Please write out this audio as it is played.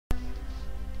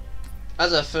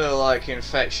As I feel like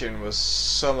Infection was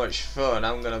so much fun,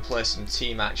 I'm gonna play some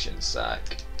team action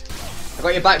sack. I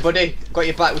got your back, buddy. Got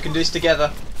your back. We can do this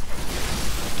together.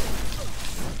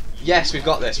 Yes, we've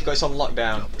got this. We've got this on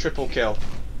lockdown. Triple kill.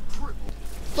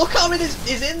 Look how many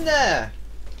is in there.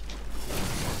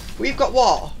 We've got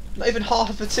what? Not even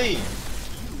half of the team.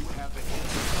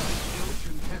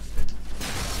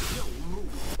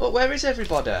 But where is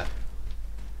everybody?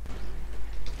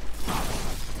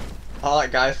 Oh,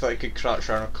 that guy thought he could crouch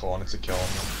around a corner to kill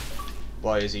him.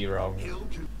 Boy, is he wrong.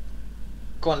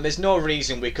 Go on, there's no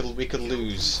reason we could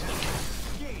lose.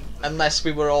 Unless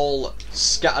we were all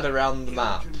scattered around the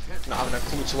map, not having a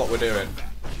clue to what we're doing.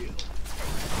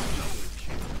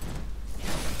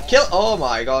 Kill! Oh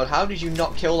my god, how did you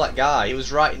not kill that guy? He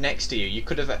was right next to you. You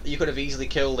could have easily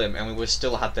killed him and we would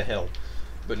still had the hill.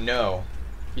 But no.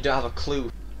 You don't have a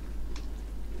clue.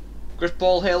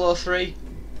 Griffball Halo 3,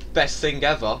 best thing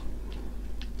ever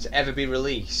to ever be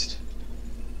released.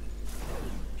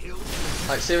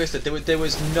 Like seriously, there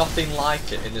was nothing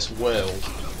like it in this world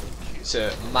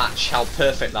to match how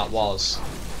perfect that was.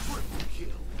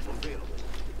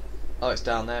 Oh, it's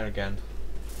down there again.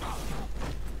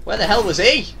 Where the hell was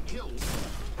he?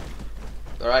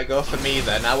 Alright, go for me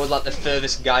then. I was like the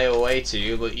furthest guy away to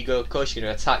you, but you go, of course you're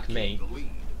going to attack me.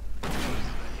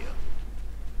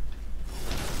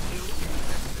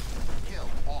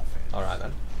 Alright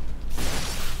then.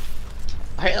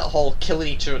 I hate that whole killing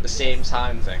each other at the same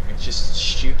time thing. It's just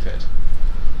stupid.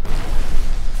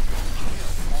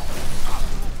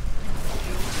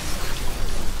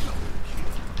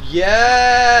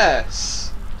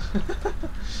 Yes!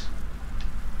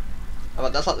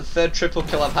 That's like the third triple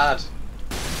kill I've had.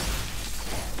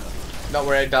 Not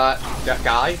worried about that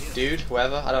guy, dude,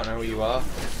 whoever. I don't know who you are.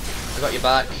 I got your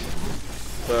back,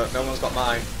 but no one's got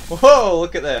mine. Whoa!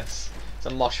 Look at this. It's a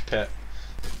mosh pit.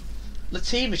 The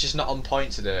team is just not on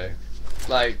point today.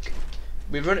 Like,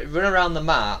 we run around the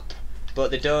map,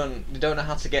 but they don't know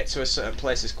how to get to a certain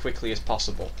place as quickly as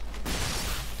possible.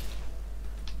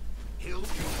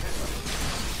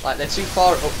 Like, they're too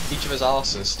far up each of us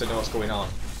arses to know what's going on.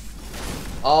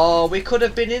 Oh, we could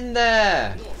have been in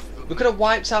there. We could have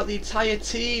wiped out the entire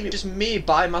team. It's just me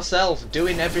by myself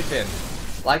doing everything,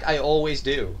 like I always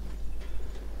do.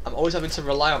 I'm always having to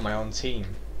rely on my own team.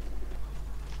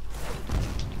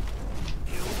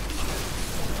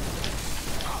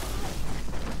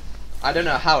 I don't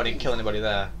know how I didn't kill anybody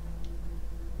there.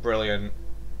 Brilliant.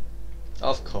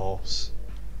 Of course.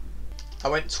 I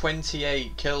went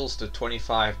 28 kills to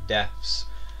 25 deaths.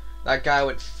 That guy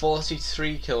went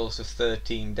 43 kills to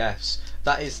 13 deaths.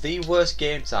 That is the worst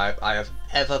game type I have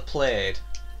ever played.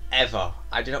 Ever.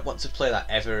 I do not want to play that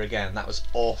ever again. That was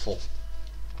awful.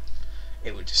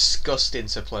 It was disgusting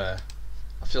to play.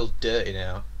 I feel dirty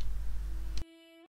now.